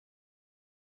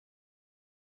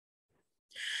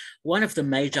One of the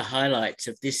major highlights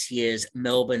of this year's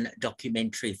Melbourne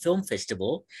Documentary Film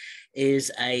Festival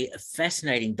is a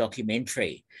fascinating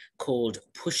documentary called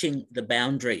Pushing the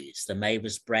Boundaries-The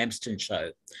Mavis Bramston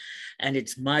Show. And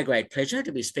it's my great pleasure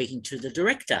to be speaking to the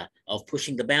director of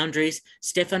Pushing the Boundaries,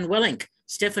 Stephan Wellink.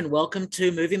 Stephan, welcome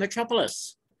to Movie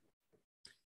Metropolis.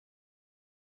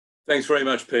 Thanks very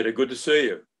much, Peter. Good to see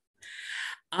you.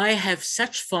 I have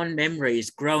such fond memories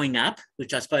growing up,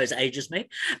 which I suppose ages me,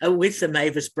 with the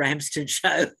Mavis Bramston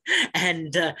Show,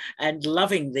 and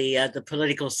loving the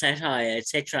political satire,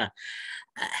 etc.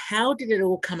 How did it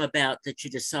all come about that you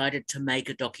decided to make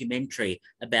a documentary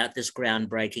about this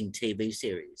groundbreaking TV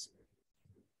series?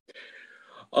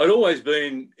 I'd always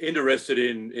been interested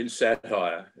in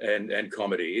satire and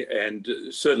comedy, and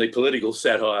certainly political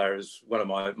satire is one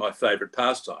of my favourite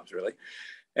pastimes, really.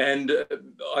 And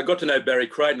I got to know Barry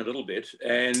Creyton a little bit,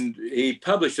 and he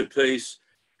published a piece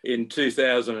in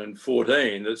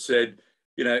 2014 that said,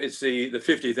 you know, it's the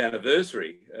 50th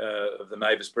anniversary of the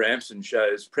Mavis Bramston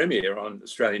Show's premiere on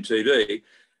Australian TV,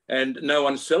 and no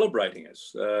one's celebrating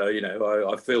us.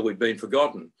 I feel we've been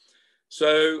forgotten.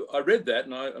 So I read that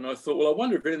and I thought, well, I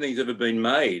wonder if anything's ever been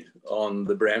made on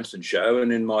the Bramston Show.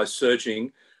 And in my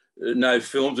searching, no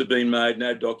films had been made,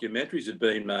 no documentaries had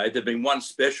been made. There'd been one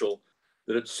special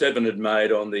that Seven had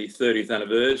made on the 30th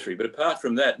anniversary. But apart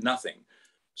from that, nothing.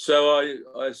 So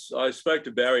I spoke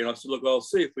to Barry and I said, look, I'll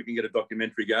see if we can get a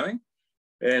documentary going,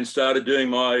 and started doing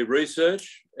my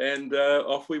research, and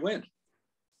off we went.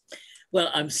 Well,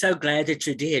 I'm so glad that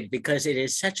you did, because it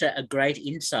is such a great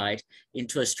insight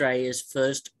into Australia's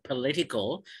first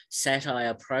political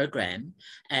satire program,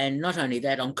 and not only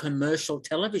that, on commercial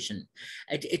television.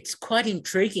 It's quite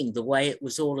intriguing the way it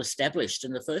was all established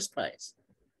in the first place.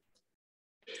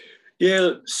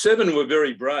 Yeah, Seven were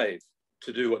very brave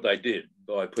to do what they did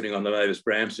by putting on the Mavis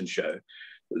Bramston Show.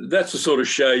 That's the sort of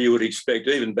show you would expect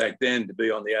even back then to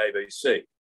be on the ABC,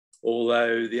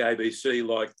 although the ABC,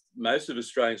 like most of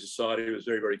Australian society, was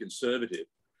very, very conservative.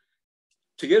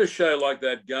 To get a show like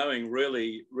that going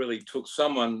really took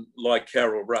someone like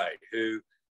Carol Raye, who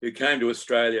came to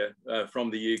Australia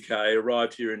from the UK,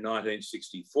 arrived here in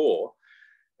 1964,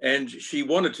 and she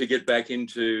wanted to get back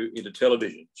into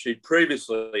television. She'd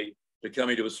previously, to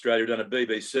coming to Australia, done a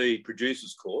BBC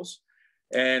producer's course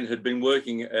and had been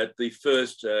working at the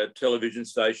first television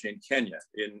station in Kenya,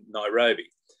 in Nairobi.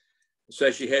 So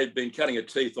she had been cutting her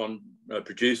teeth on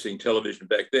producing television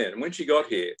back then. And when she got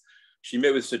here, she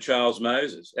met with Sir Charles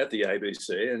Moses at the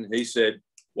ABC, and he said,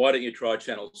 why don't you try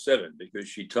Channel 7? Because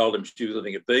she told him she was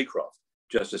living at Beecroft,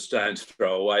 just a stone's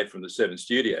throw away from the Seven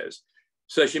studios.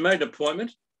 So she made an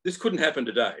appointment. This couldn't happen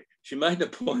today. She made an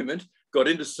appointment, got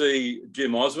in to see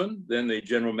Jim Osmond, then the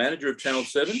general manager of Channel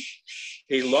 7.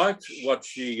 He liked what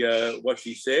she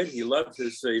said. He loved her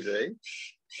CV.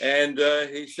 And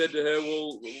he said to her,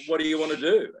 well, what do you want to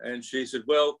do? And she said,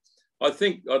 well, I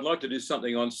think I'd like to do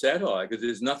something on satire, because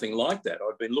there's nothing like that.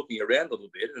 I've been looking around a little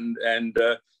bit, and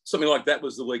something like that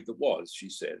was the week that was, she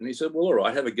said. And he said, well, all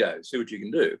right, have a go, see what you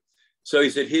can do. So he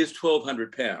said, here's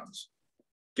 £1,200.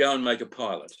 Go and make a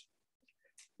pilot.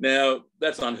 Now,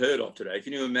 that's unheard of today.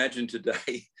 Can you imagine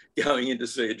today going in to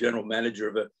see a general manager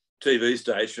of a TV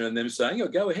station and them saying, oh,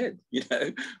 go ahead, you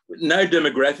know, no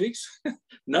demographics,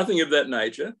 nothing of that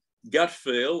nature, gut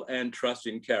feel and trust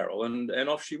in Carol, and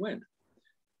off she went.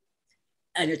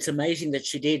 And it's amazing that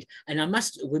she did. And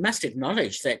we must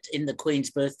acknowledge that in the Queen's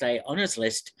Birthday Honours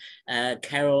list,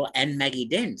 Carol and Maggie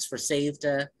Dence received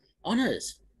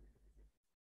honours.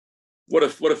 What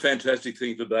a fantastic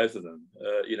thing for both of them.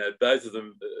 Both of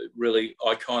them really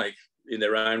iconic in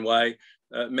their own way.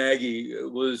 Maggie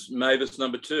was Mavis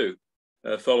 #2,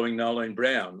 following Noeline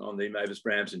Brown on the Mavis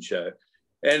Bramston Show.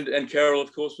 And Carol,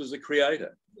 of course, was the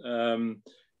creator.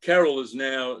 Carol is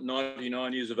now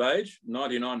 99 years of age,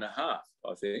 99 and a half,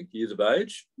 I think, years of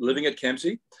age, living at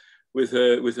Kempsey with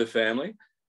her family.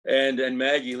 And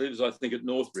Maggie lives, I think, at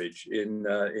Northbridge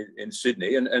in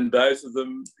Sydney. And both of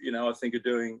them, I think are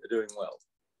doing well.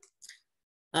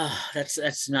 Oh,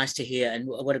 that's nice to hear, and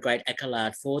what a great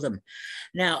accolade for them.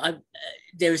 Now,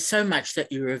 there is so much that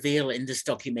you reveal in this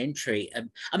documentary.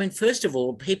 I mean, first of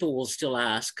all, people will still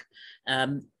ask,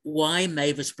 why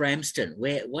Mavis Bramston?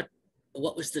 What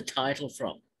was the title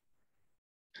from?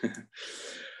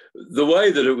 The way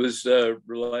that it was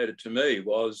related to me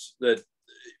was that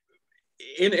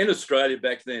in Australia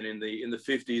back then, in the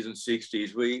 50s and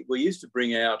 60s, we used to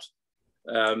bring out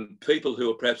people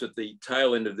who are perhaps at the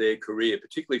tail end of their career,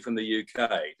 particularly from the UK,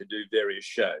 to do various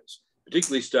shows,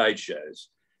 particularly stage shows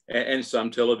and some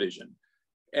television.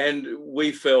 And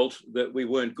we felt that we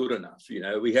weren't good enough.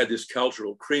 We had this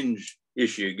cultural cringe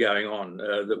issue going on,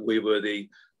 that we were the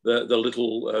the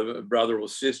little brother or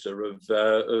sister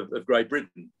of Great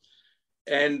Britain.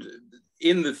 And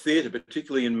in the theatre,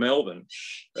 particularly in Melbourne,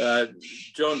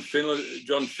 John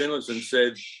Finlayson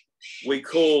said, we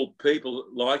call people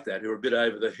like that who are a bit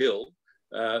over the hill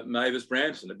Mavis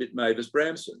Bramston, a bit Mavis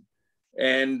Bramston.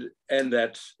 And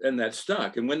that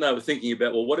stuck. And when they were thinking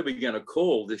about, well, what are we going to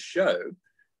call this show?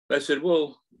 They said,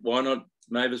 well, why not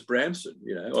Mavis Bramston?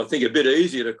 You know, I think a bit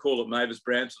easier to call it Mavis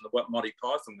Bramston than what Monty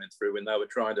Python went through when they were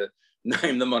trying to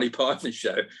name the Monty Python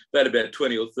show. They had about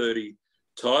 20 or 30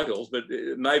 titles, but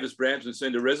Mavis Bramston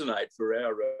seemed to resonate for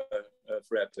our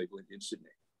people in Sydney.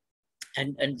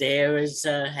 And there is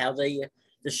how the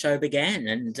show began,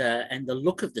 and the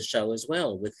look of the show as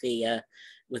well, with the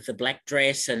black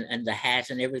dress and the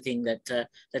hat and everything that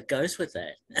goes with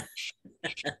that.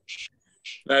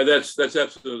 No, that's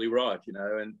absolutely right. You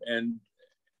know,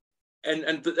 and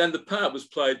the part was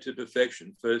played to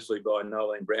perfection. Firstly by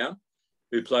Noeline Brown,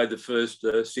 who played the first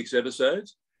 6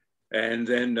 episodes, and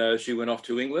then she went off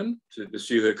to England to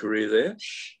pursue her career there,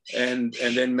 and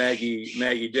then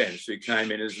Maggie Dence, who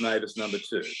came in as Mavis number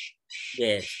 2.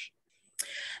 Yes.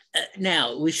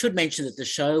 Now, we should mention that the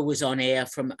show was on air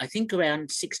from, I think,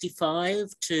 around 65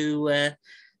 to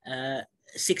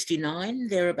 69,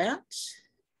 thereabouts.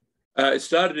 It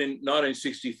started in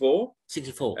 1964.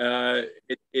 64.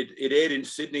 It aired in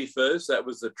Sydney first. That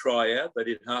was the tryout. They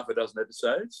did half a dozen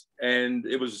episodes, and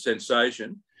it was a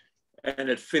sensation. And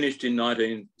it finished in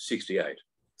 1968.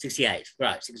 68,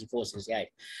 right, 64, 68.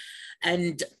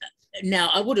 And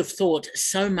now I would have thought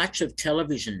so much of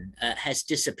television has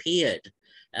disappeared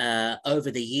over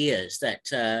the years, that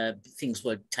things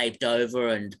were taped over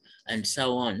and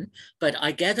so on. But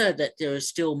I gather that there are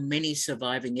still many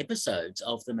surviving episodes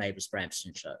of the Mavis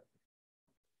Bramston Show.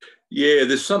 Yeah,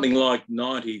 there's something like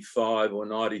 95 or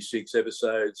 96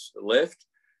 episodes left.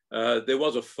 There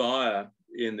was a fire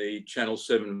in the Channel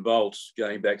 7 vaults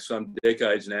going back some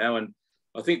decades now, and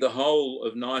I think the whole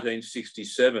of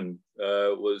 1967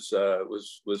 was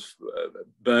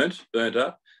burnt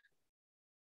up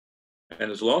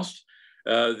and is lost.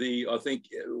 I think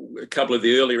a couple of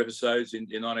the earlier episodes in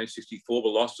 1964 were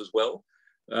lost as well.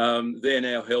 They're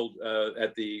now held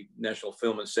at the National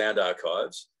Film and Sound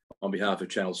Archives on behalf of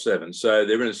Channel 7. So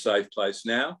they're in a safe place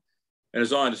now. And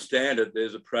as I understand it,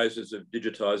 there's a process of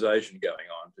digitisation going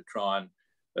on to try and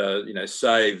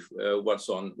save what's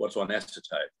on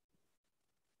acetate.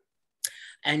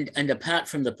 And apart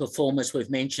from the performers we've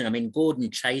mentioned, I mean, Gordon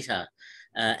Chater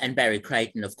and Barry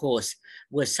Creyton, of course,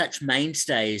 were such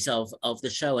mainstays of the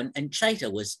show, and Chater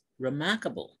was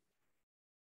remarkable.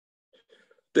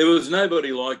 There was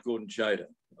nobody like Gordon Chater.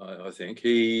 I think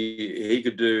he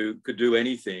could do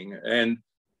anything, and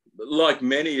like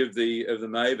many of the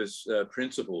Mavis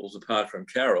principals, apart from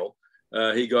Carol,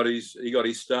 he got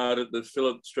his start at the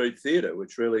Phillip Street Theatre,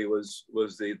 which really was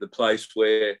the place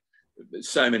where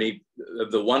so many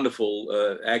of the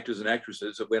wonderful actors and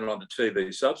actresses that went on to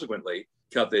TV subsequently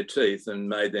cut their teeth and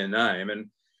made their name. And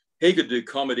he could do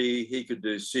comedy, he could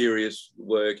do serious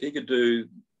work, he could do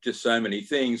just so many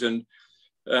things. And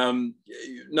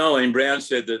Noeline Brown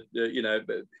said that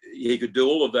he could do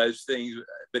all of those things,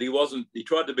 but he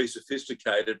tried to be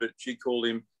sophisticated, but she called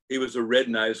him, he was a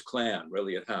red-nosed clown,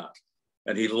 really, at heart.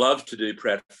 And he loved to do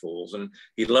pratfalls, and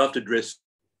he loved to dress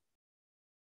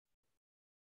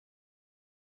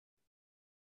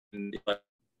and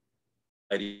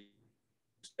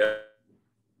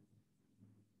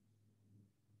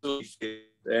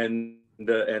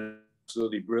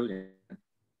absolutely brilliant.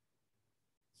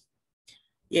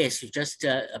 Yes,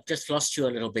 I've just lost you a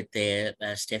little bit there,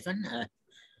 Stephan. I'm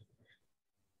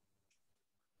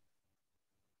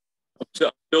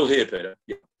still here, Peter.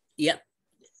 Yeah. Yep.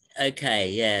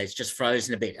 Okay. Yeah, it's just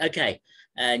frozen a bit. Okay,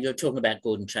 and you're talking about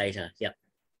Gordon Chater. Yep.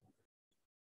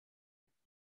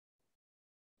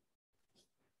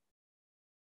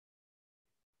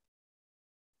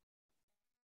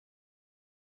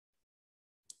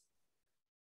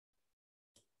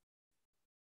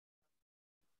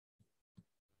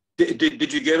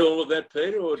 Did you get all of that,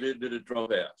 Peter, or did it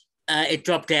drop out? It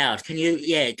dropped out. Can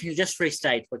you just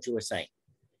restate what you were saying?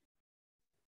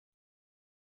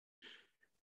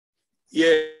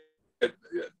 Yeah.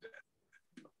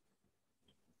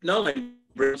 Noeline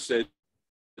Brown said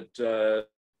that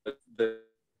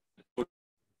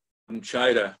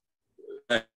Chater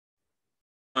and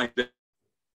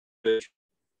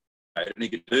he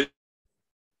could do,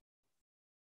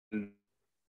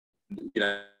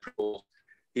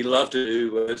 he loved to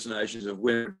do impersonations of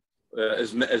women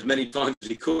as many times as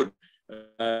he could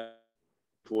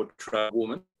portray a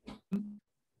woman.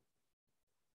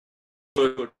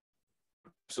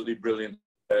 Absolutely brilliant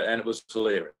it was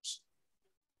hilarious.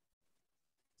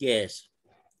 Yes.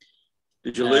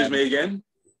 Did you lose me again?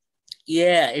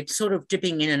 Yeah, it's sort of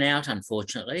dipping in and out,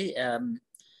 unfortunately. Yeah,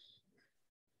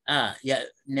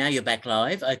 now you're back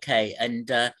live. Okay,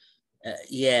 and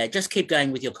yeah, just keep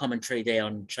going with your commentary there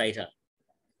on Traitor.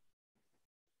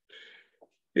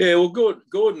 Yeah, well,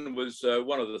 Gordon was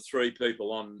one of the three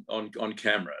people on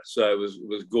camera. So it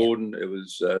was Gordon, it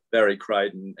was Barry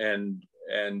Creyton, and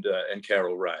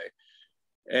Carol Raye,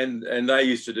 and they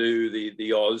used to do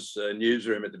the Oz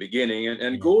newsroom at the beginning,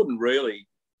 and Gordon really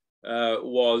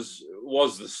was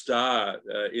the star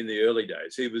in the early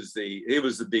days. He was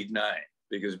the big name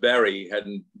because Barry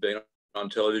hadn't been on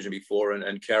television before,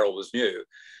 and Carol was new,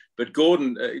 but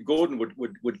Gordon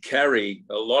would carry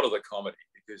a lot of the comedy,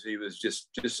 because he was just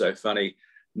so funny.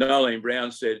 Noeline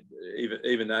Brown said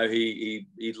even though he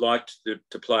liked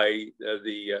to play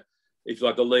if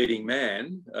like the leading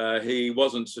man, he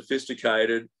wasn't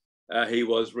sophisticated. He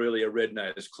was really a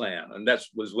red-nosed clown, and that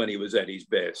was when he was at his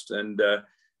best. And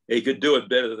he could do it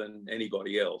better than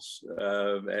anybody else.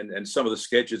 And some of the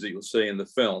sketches that you'll see in the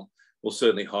film will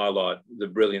certainly highlight the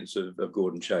brilliance of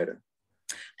Gordon Chater.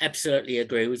 Absolutely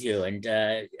agree with you, and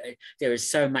there is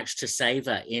so much to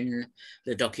savour in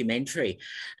the documentary.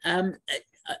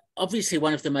 Obviously,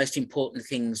 one of the most important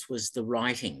things was the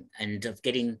writing, and of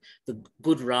getting the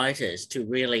good writers to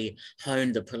really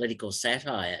hone the political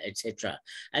satire, etc.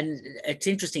 And it's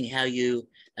interesting how you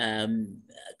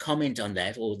comment on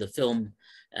that, or the film,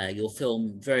 your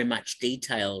film very much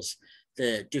details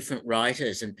the different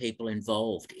writers and people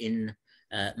involved in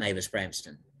Mavis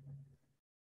Bramston.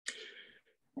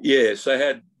 Yes, they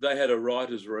had a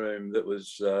writers' room that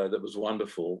was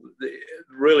wonderful.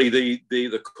 Really,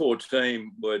 the core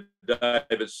team were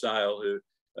David Sale,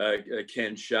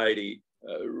 Ken Shady,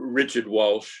 Richard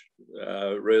Walsh,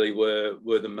 really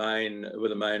were the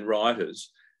main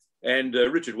writers, and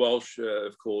Richard Walsh,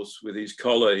 of course, with his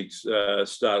colleagues,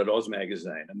 started Oz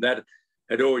magazine, and that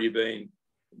had already been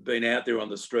out there on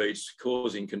the streets,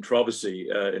 causing controversy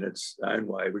in its own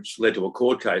way, which led to a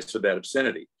court case about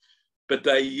obscenity. But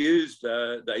they used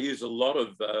a lot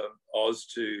of Oz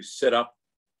to set up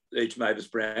each Mavis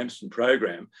Bramston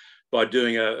program by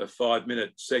doing a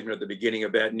 5-minute segment at the beginning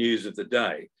about news of the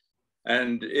day,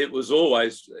 and it was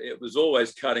always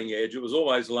cutting edge. It was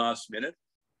always last minute.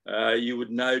 You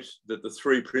would note that the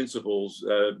three principals,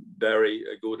 Barry,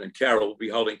 Gordon, and Carol, would be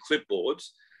holding clipboards,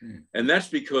 and that's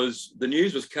because the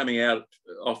news was coming out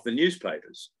off the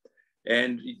newspapers.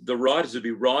 And the writers would be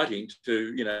writing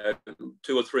to,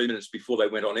 2 or 3 minutes before they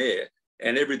went on air,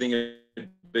 and everything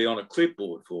would be on a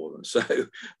clipboard for them. So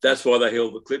that's why they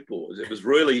held the clipboards. It was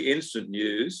really instant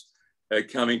news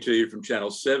coming to you from Channel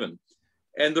 7.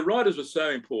 And the writers were so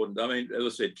important. I mean, as I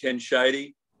said, Ken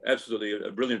Shady, absolutely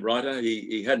a brilliant writer.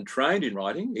 He hadn't trained in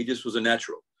writing. He just was a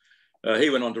natural.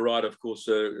 He went on to write, of course,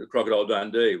 Crocodile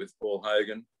Dundee with Paul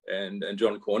Hogan and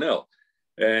John Cornell.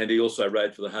 And he also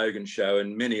wrote for the Hogan Show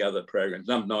and many other programs.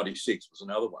 Number 96 was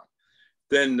another one.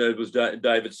 Then there was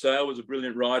David Sale, was a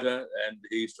brilliant writer, and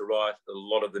he used to write a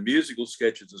lot of the musical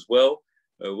sketches as well,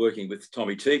 working with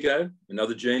Tommy Tico,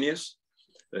 another genius,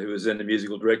 who was then the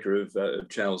musical director of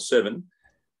Channel 7.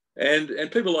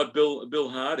 And people like Bill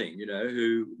Harding,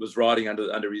 who was writing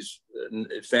under his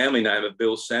family name of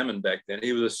Bill Salmon back then.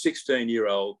 He was a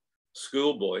 16-year-old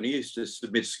schoolboy, and he used to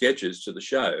submit sketches to the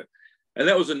show. And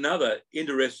that was another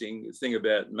interesting thing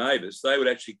about Mavis. They would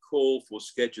actually call for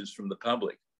sketches from the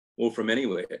public or from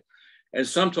anywhere. And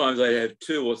sometimes they have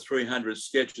 200 or 300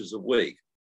 sketches a week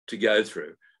to go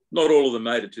through. Not all of them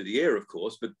made it to the air, of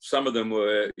course, but some of them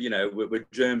were, were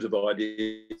germs of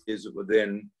ideas that were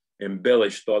then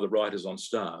embellished by the writers on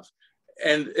staff.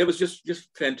 And it was just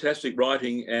fantastic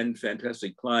writing and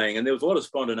fantastic playing. And there was a lot of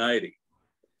spontaneity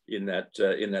in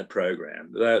that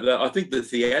program. I think the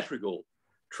theatrical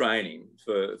training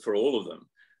for all of them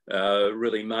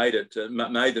really made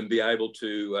them be able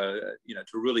to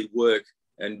to really work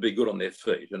and be good on their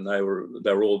feet, and they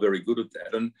were all very good at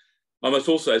that. And I must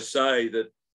also say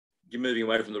that, you're moving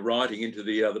away from the writing into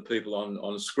the other people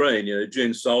on screen,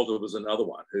 June Salter was another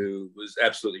one who was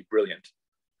absolutely brilliant.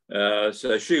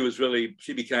 So she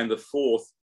became the fourth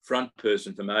front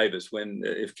person for Mavis when,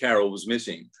 if Carol was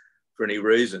missing for any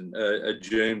reason,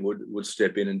 June would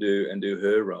step in and do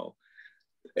her role.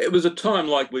 It was a time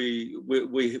like we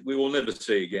will never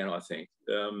see again, I think.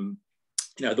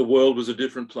 The world was a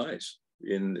different place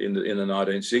in the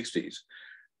 1960s,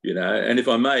 and if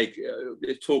I may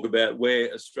talk about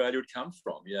where Australia had come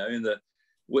from,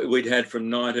 we'd had from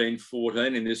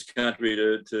 1914 in this country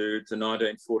to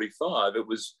 1945, it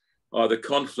was either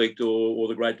conflict or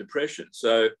the Great Depression.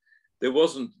 So there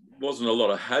wasn't wasn't a lot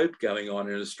of hope going on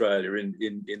in Australia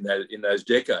in those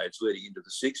decades leading into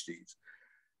the 60s.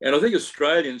 And I think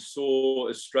Australians saw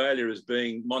Australia as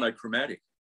being monochromatic.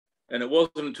 And it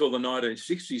wasn't until the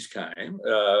 1960s came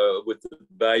with the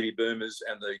baby boomers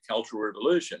and the Cultural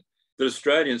Revolution that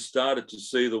Australians started to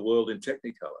see the world in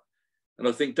Technicolor. And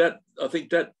I think that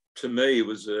to me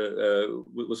was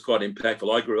quite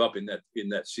impactful. I grew up in that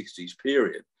 60s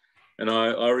period, and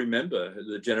I remember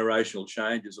the generational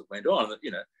changes that went on.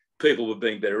 You know, people were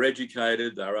being better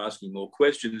educated; they were asking more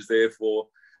questions. Therefore,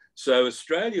 so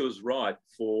Australia was ripe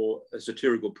for a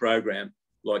satirical program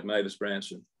like Mavis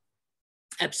Bramston.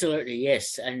 Absolutely,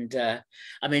 yes. And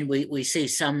I mean, we see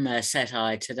some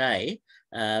satire today,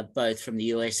 both from the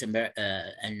US and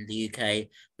the UK,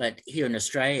 but here in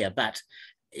Australia. But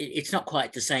it's not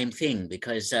quite the same thing,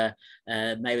 because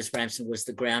Mavis Bramston was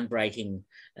the groundbreaking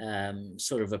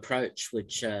sort of approach,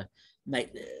 which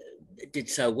did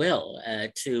so well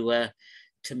to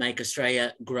make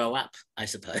Australia grow up, I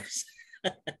suppose.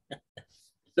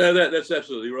 No, that's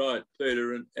absolutely right,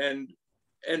 Peter. And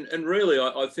really,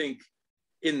 I think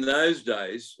in those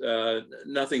days,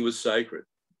 nothing was sacred.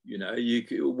 You know,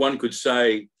 one could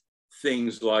say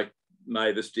things like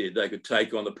Mavis did. They could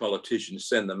take on the politicians,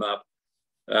 send them up.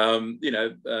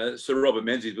 Sir Robert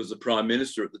Menzies was the Prime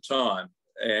Minister at the time,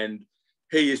 and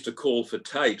he used to call for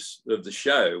tapes of the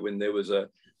show when there was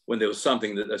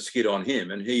something that a skit on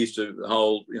him, and he used to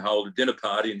hold a dinner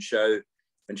party and show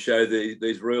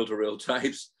these reel-to-reel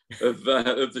tapes of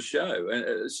the show,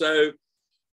 and so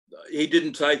he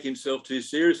didn't take himself too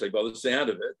seriously by the sound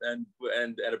of it,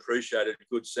 and appreciated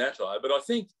good satire. But I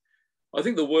think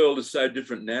the world is so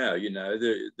different now. You know,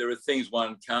 there are things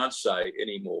one can't say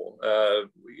anymore.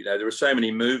 You know, there are so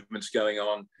many movements going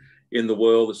on in the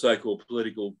world, the so-called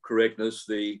political correctness,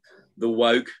 the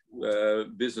woke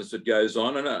business that goes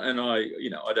on, and I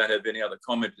don't have any other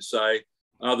comment to say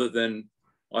other than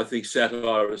I think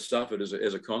satire has suffered as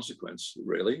a consequence,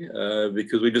 really,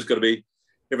 because everyone's got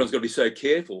to be so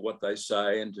careful what they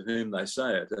say and to whom they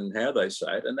say it and how they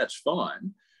say it, and that's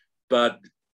fine. But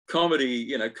comedy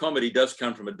does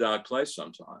come from a dark place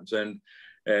sometimes, and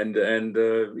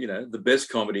the best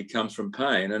comedy comes from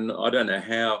pain, and I don't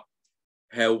know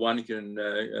how one can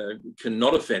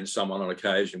not offend someone on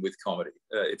occasion with comedy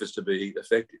if it's to be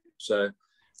effective. So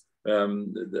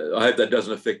I hope that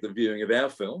doesn't affect the viewing of our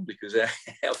film, because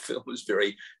our film is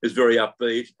very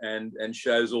upbeat and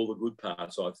shows all the good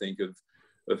parts, I think, of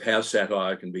how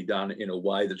satire can be done in a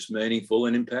way that's meaningful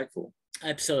and impactful.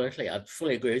 Absolutely. I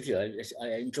fully agree with you. I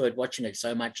enjoyed watching it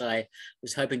so much. I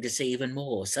was hoping to see even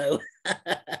more. So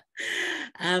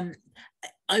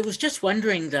I was just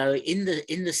wondering, though, in the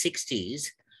 60s,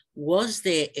 was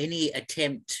there any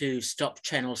attempt to stop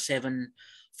Channel 7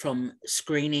 from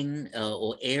screening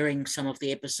or airing some of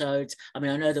the episodes? I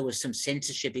mean, I know there was some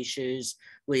censorship issues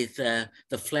with the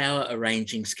flower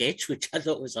arranging sketch, which I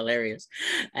thought was hilarious,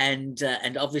 and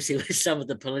obviously with some of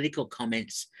the political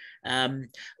comments.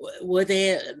 Were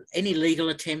there any legal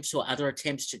attempts or other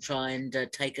attempts to try and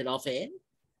take it off air?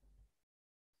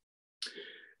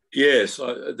 Yes,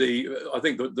 I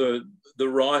think the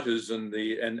writers and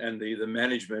the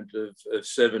management of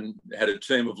Seven had a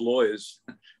team of lawyers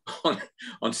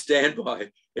on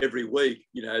standby every week,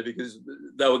 you know, because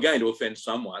they were going to offend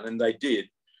someone, and they did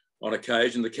on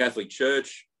occasion. The Catholic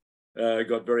Church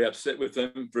got very upset with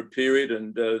them for a period,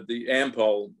 and the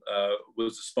Ampol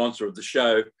was the sponsor of the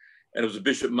show, and it was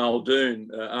Bishop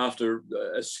Muldoon after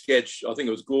a sketch. I think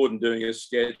it was Gordon doing a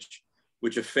sketch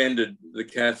which offended the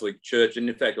Catholic Church. And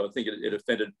in fact, I think it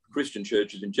offended Christian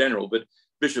churches in general. But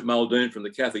Bishop Muldoon from the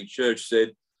Catholic Church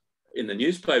said in the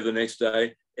newspaper the next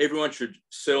day, everyone should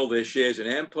sell their shares in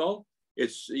Ampol.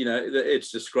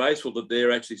 It's disgraceful that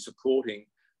they're actually supporting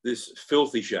this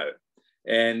filthy show.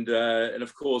 And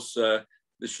of course, the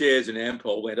shares in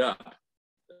Ampol went up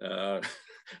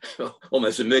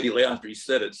almost immediately after he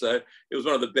said it. So it was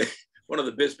one of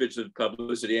the best bits of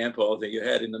publicity Ampol I think you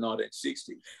had in the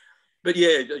 1960s. But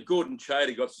yeah, Gordon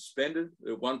Chater got suspended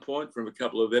at one point from a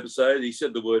couple of episodes. He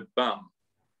said the word bum,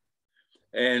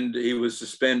 and he was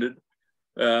suspended.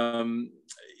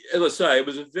 As I say, it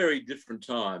was a very different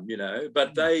time, you know,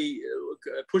 but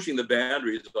pushing the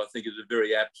boundaries, I think, is a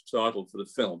very apt title for the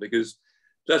film, because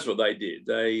that's what they did.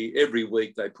 Every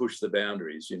week they pushed the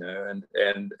boundaries, you know,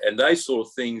 and they saw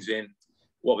things in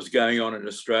what was going on in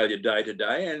Australia day to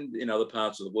day and in other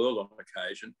parts of the world on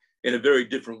occasion in a very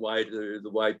different way to the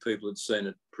way people had seen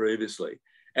it previously,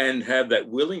 and have that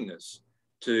willingness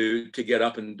to get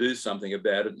up and do something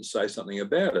about it and say something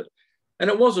about it. And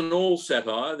it wasn't all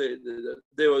satire.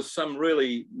 There was some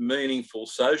really meaningful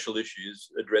social issues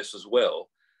addressed as well.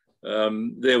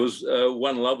 There was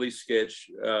one lovely sketch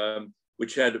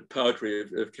which had poetry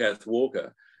of Kath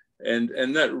Walker,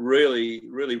 and that really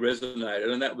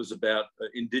resonated, and that was about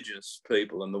Indigenous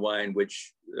people and the way in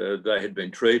which they had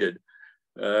been treated.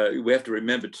 We have to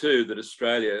remember too that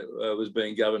Australia was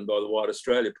being governed by the White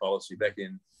Australia policy back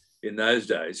in those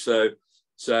days. So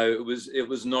it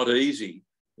was not easy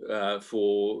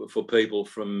for people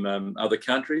from other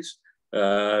countries,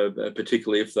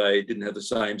 particularly if they didn't have the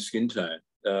same skin tone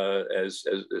as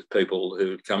people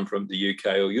who had come from the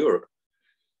UK or Europe.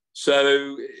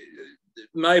 So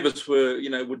Mavis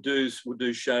would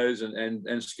do shows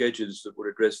and sketches that would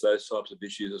address those types of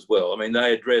issues as well. I mean,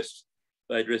 they addressed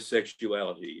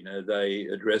sexuality, they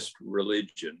addressed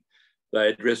religion, they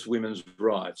addressed women's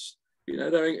rights.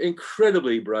 They're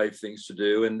incredibly brave things to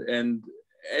do, and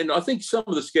I think some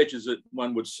of the sketches that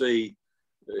one would see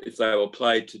if they were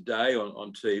played today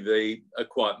on TV are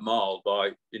quite mild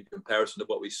in comparison to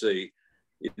what we see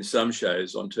in some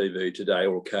shows on TV today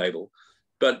or cable.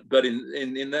 But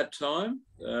in that time,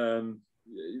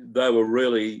 they were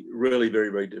really very,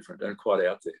 very different and quite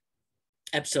out there.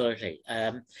 Absolutely.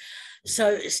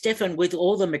 So, Stephan, with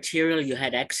all the material you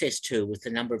had access to, with the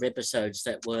number of episodes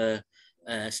that were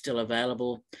still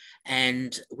available,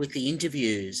 and with the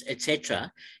interviews,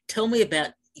 etc., tell me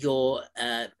about your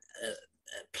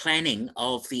planning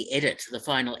of the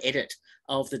final edit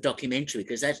of the documentary,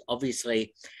 because that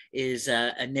obviously is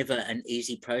never an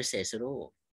easy process at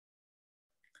all.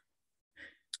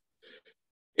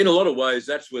 In a lot of ways,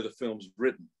 that's where the film's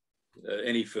written.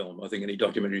 Any film, I think any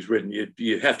documentary is written,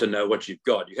 you have to know what you've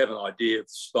got. You have an idea of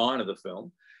the spine of the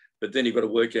film, but then you've got to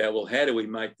work out, well, how do we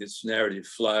make this narrative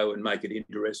flow and make it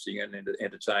interesting and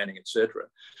entertaining, etc.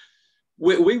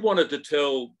 We wanted to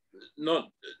tell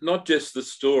not just the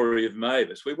story of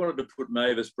Mavis, we wanted to put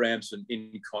Mavis Bramston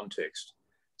in context.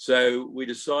 So we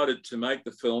decided to make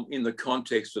the film in the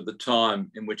context of the time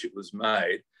in which it was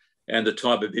made and the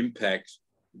type of impact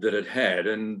that it had.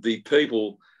 And the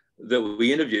people that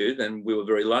we interviewed, and we were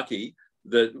very lucky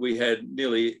that we had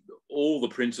nearly all the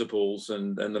principals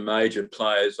and the major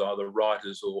players, either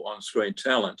writers or on-screen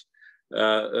talent,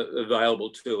 available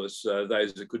to us,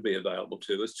 those that could be available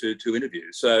to us to interview.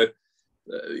 So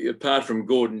apart from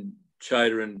Gordon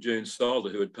Chater and June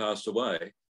Solder, who had passed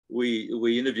away,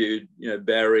 we interviewed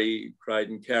Barry,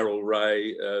 Creyton, Carol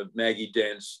Raye, Maggie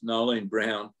Dence, Noeline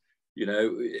Brown,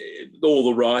 all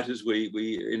the writers,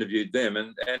 we interviewed them.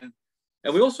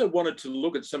 And we also wanted to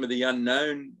look at some of the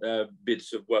unknown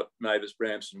bits of what Mavis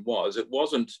Bramston was. It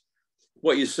wasn't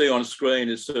what you see on screen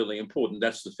is certainly important.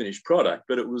 That's the finished product,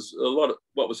 but it was a lot of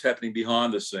what was happening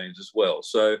behind the scenes as well.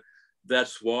 So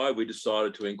that's why we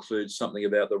decided to include something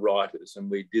about the writers, and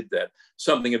we did that.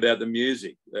 Something about the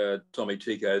music, Tommy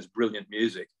Tico's brilliant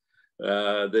music,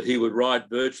 that he would write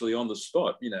virtually on the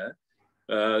spot,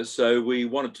 So we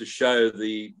wanted to show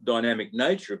the dynamic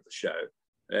nature of the show,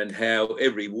 and how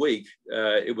every week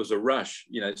it was a rush,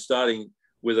 starting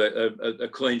with a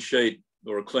clean sheet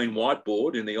or a clean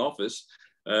whiteboard in the office,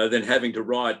 then having to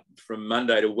write from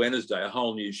Monday to Wednesday a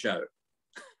whole new show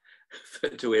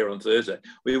to air on Thursday.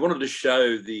 We wanted to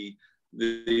show the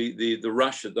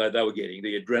rush that they were getting,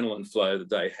 the adrenaline flow that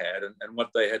they had, and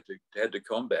what they had to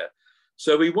combat.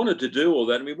 So we wanted to do all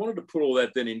that, and we wanted to put all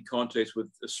that then in context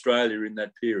with Australia in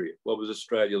that period. What was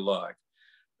Australia like?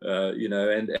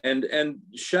 And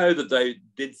show that they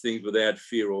did things without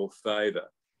fear or favour.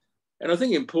 And I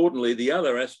think importantly, the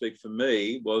other aspect for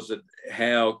me was that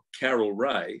how Carol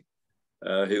Raye,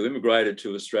 who immigrated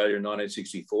to Australia in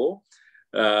 1964,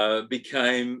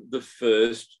 became the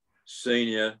first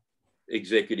senior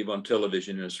executive on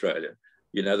television in Australia.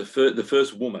 The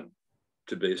first woman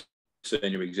to be a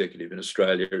senior executive in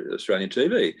Australian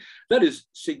TV. That is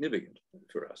significant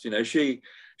for us.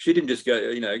 She didn't just go,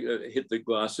 hit the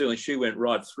glass ceiling. She went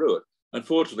right through it.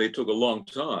 Unfortunately, it took a long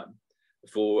time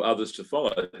for others to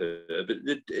follow her, but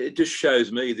it just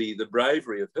shows me the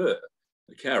bravery of her,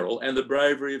 Carol, and the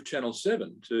bravery of Channel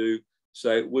 7 to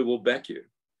say, we will back you.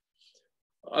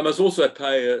 I must also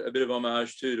pay a bit of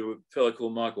homage to a fellow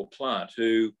called Michael Plant,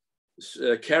 who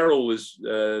Carol was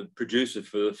producer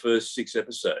for the first 6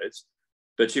 episodes,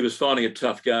 but she was finding it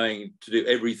tough going to do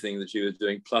everything that she was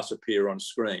doing, plus appear on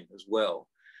screen as well.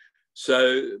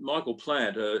 So Michael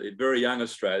Plant, a very young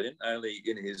Australian, only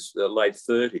in his late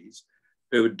 30s,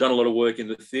 who had done a lot of work in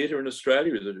the theatre in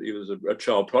Australia. He was a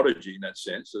child prodigy in that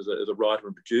sense, as a writer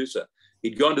and producer.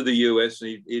 He'd gone to the US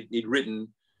and he'd written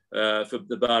for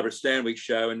the Barbara Stanwyck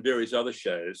show and various other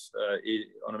shows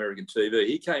on American TV.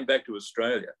 He came back to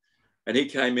Australia, and he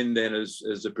came in then as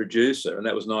a producer, and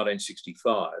that was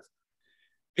 1965.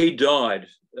 He died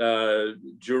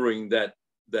during that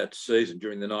that season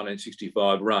during the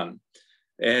 1965 run.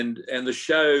 And the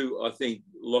show, I think,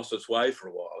 lost its way for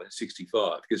a while in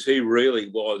 65 because he really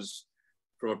was,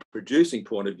 from a producing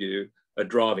point of view, a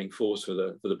driving force for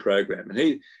the program.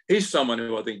 And he's someone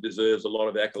who I think deserves a lot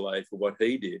of accolade for what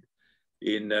he did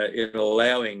in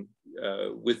allowing,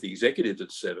 with the executives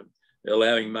at Seven,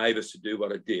 allowing Mavis to do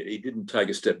what it did. He didn't take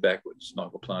a step backwards,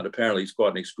 Michael Plant. Apparently, he's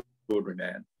quite an extraordinary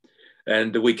man.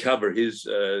 And we cover his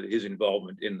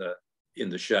involvement in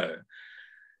the show.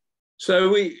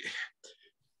 So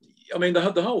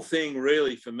the whole thing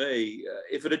really for me,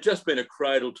 if it had just been a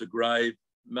cradle to grave,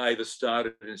 Mavis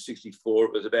started in 64,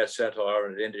 it was about satire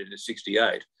and it ended in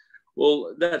 68.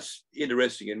 Well, that's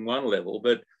interesting in one level,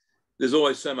 but there's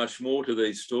always so much more to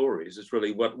these stories. It's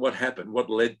really what happened, what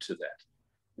led to that,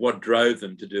 what drove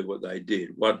them to do what they did,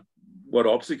 what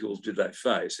obstacles did they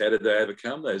face, how did they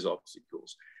overcome those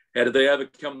obstacles, how did they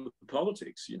overcome the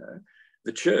politics,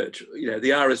 the church,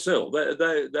 the RSL,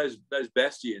 those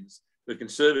bastions of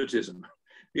conservatism,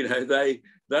 they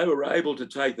were able to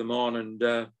take them on and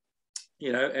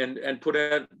put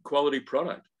out quality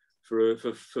product for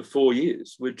 4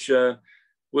 years, which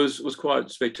was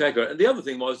quite spectacular. And the other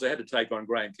thing was they had to take on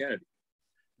Graham Kennedy.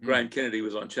 Graham Kennedy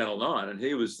was on Channel 9 and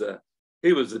he was the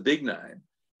big name.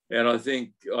 And I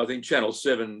think Channel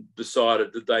 7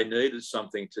 decided that they needed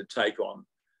something to take on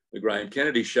the Graham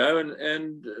Kennedy show,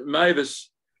 and Mavis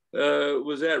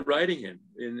was outrating him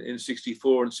in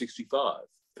 64 and 65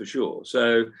 for sure.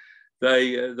 So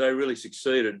they really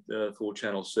succeeded for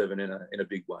Channel 7 in a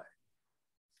big way.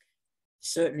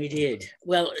 Certainly did.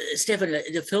 Well, Stephan,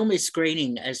 the film is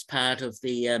screening as part of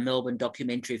the Melbourne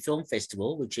Documentary Film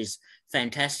Festival, which is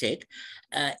fantastic.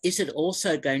 Is it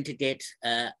also going to get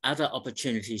other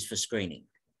opportunities for screening?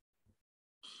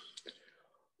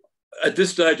 At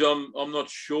this stage, I'm not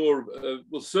sure.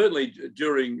 Well, certainly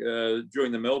during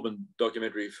the Melbourne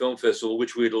Documentary Film Festival,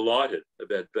 which we're delighted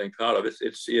about being part of,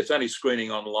 it's only screening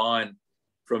online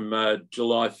from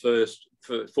July 1st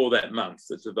for that month.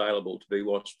 It's available to be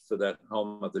watched for that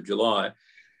whole month of July.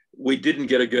 We didn't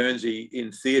get a Guernsey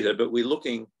in theatre, but we're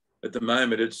looking at the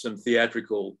moment at some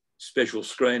theatrical special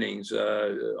screenings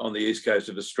on the east coast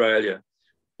of Australia.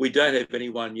 We don't have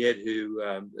anyone yet who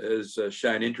has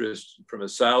shown interest from a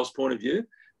sales point of view,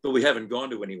 but we haven't gone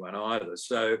to anyone either.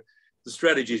 So the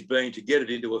strategy has been to get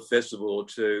it into a festival,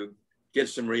 to get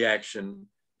some reaction,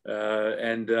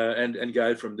 and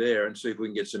go from there and see if we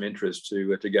can get some interest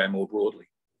to go more broadly.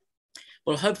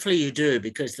 Well, hopefully you do,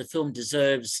 because the film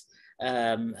deserves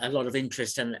a lot of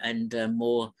interest and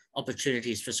more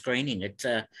opportunities for screening it.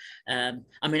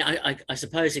 I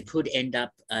suppose it could end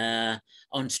up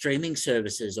on streaming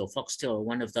services or Foxtel or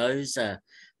one of those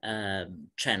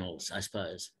channels, I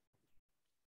suppose.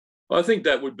 I think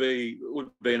that would be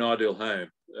an ideal home.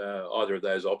 Either of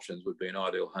those options would be an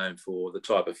ideal home for the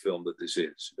type of film that this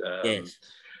is. Yes.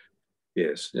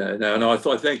 Yes. No.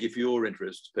 I thank you for your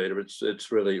interest, Peter.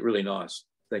 It's really, really nice.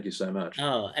 Thank you so much.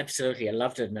 Oh, absolutely. I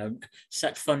loved it. No,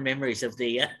 such fond memories of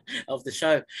the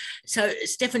show. So,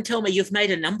 Stephan, tell me, you've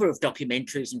made a number of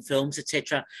documentaries and films,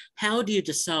 etc. How do you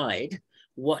decide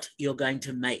what you're going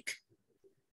to make?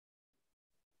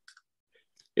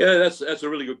 Yeah, that's a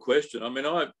really good question. I mean,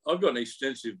 I've got an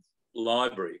extensive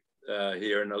library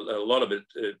here, and a lot of it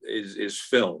is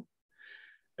film.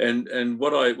 And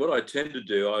what I tend to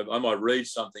do, I might read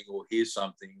something or hear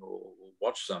something or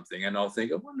watch something, and I'll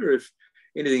think, I wonder if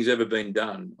anything's ever been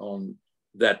done on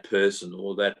that person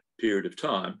or that period of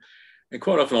time. And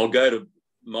quite often I'll go to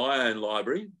my own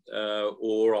library,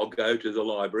 or I'll go to the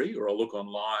library, or I'll look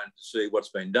online to see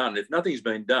what's been done. If nothing's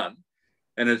been done,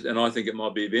 and I think it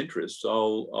might be of interest,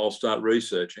 I'll start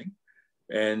researching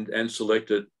and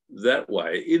select it that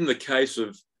way. In the case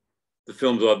of the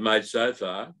films I've made so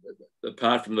far,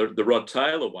 apart from the Rod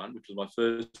Taylor one, which was my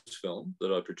first film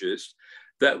that I produced,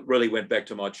 that really went back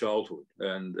to my childhood,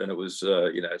 and it was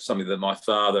something that my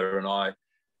father and I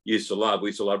used to love. We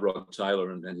used to love Rod Taylor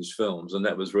and his films, and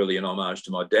that was really an homage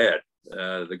to my dad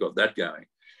that got that going.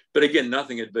 But again,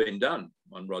 nothing had been done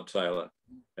on Rod Taylor,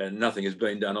 and nothing has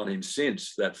been done on him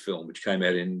since that film, which came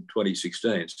out in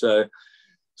 2016.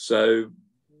 So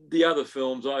the other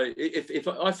films,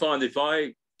 I find if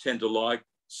I tend to like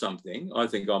something, I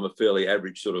think I'm a fairly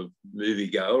average sort of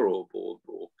moviegoer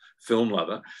or film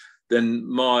lover, then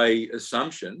my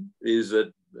assumption is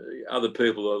that other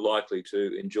people are likely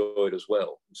to enjoy it as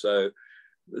well. So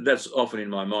that's often in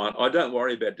my mind. I don't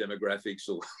worry about demographics,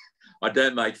 or I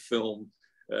don't make film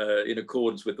in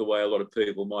accordance with the way a lot of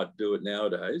people might do it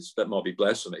nowadays. That might be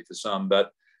blasphemy for some,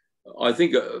 but I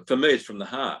think for me, it's from the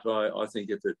heart. I think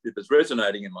if it's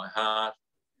resonating in my heart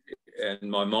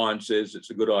and my mind says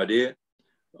it's a good idea,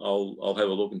 I'll have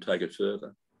a look and take it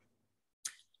further.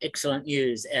 Excellent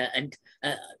news. And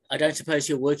I don't suppose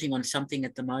you're working on something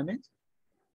at the moment?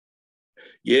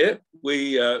 Yeah,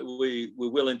 we're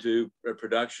well into a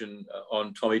production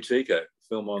on Tommy Tico,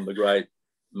 film on the great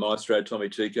maestro Tommy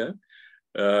Tico.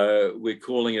 We're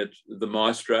calling it The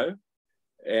Maestro.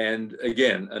 And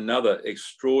again, another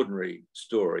extraordinary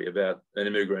story about an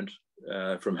immigrant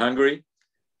from Hungary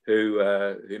who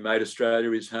made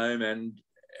Australia his home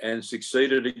and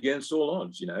succeeded against all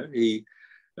odds. You know,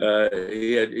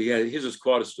 his is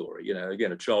quite a story. You know,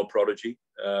 again, a child prodigy,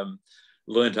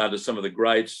 learned under some of the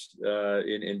greats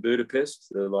in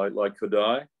Budapest, like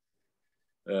Kodály,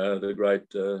 the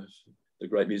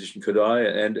great musician Kodály,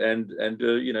 and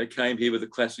you know, came here with a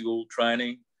classical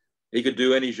training. He could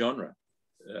do any genre.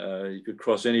 He could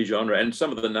cross any genre, and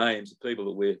some of the names of people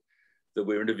that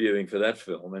we're interviewing for that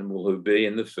film and will be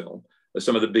in the film are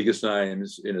some of the biggest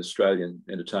names in Australian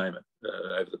entertainment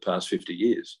over the past 50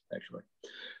 years, actually.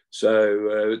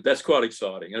 So that's quite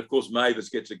exciting. And of course, Mavis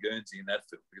gets a Guernsey in that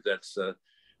film, because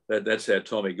that's how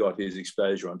Tommy got his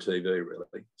exposure on TV,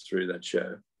 really, through that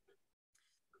show.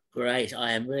 Great.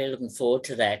 I am really looking forward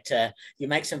to that. You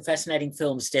make some fascinating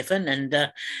films, Stephan, and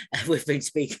we've been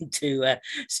speaking to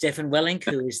Stephan Wellink,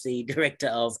 who is the director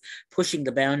of Pushing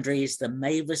the Boundaries-The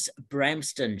Mavis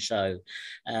Bramston Show,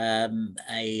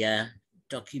 a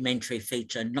documentary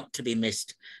feature not to be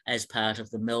missed as part of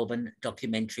the Melbourne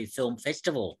Documentary Film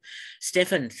Festival.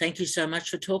 Stephan, thank you so much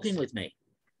for talking with me.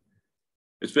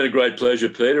 It's been a great pleasure,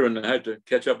 Peter, and I hope to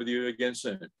catch up with you again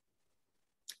soon.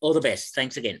 All the best.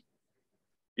 Thanks again.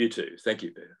 You too. Thank you,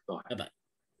 Peter. Bye. Bye-bye.